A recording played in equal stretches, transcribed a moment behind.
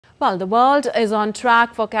Well, the world is on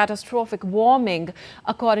track for catastrophic warming,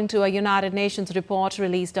 according to a United Nations report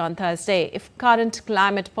released on Thursday. If current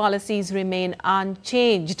climate policies remain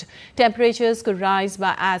unchanged, temperatures could rise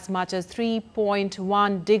by as much as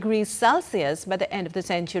 3.1 degrees Celsius by the end of the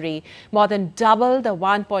century, more than double the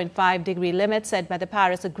 1.5 degree limit set by the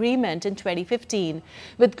Paris Agreement in 2015.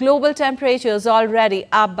 With global temperatures already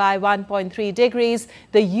up by 1.3 degrees,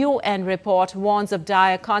 the UN report warns of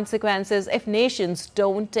dire consequences if nations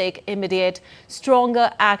don't take immediate,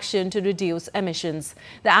 stronger action to reduce emissions.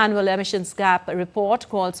 The annual emissions gap report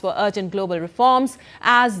calls for urgent global reforms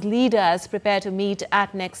as leaders prepare to meet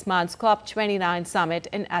at next month's COP29 summit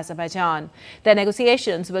in Azerbaijan. The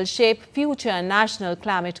negotiations will shape future national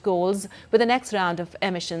climate goals with the next round of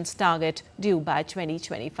emissions target due by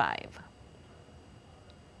 2025.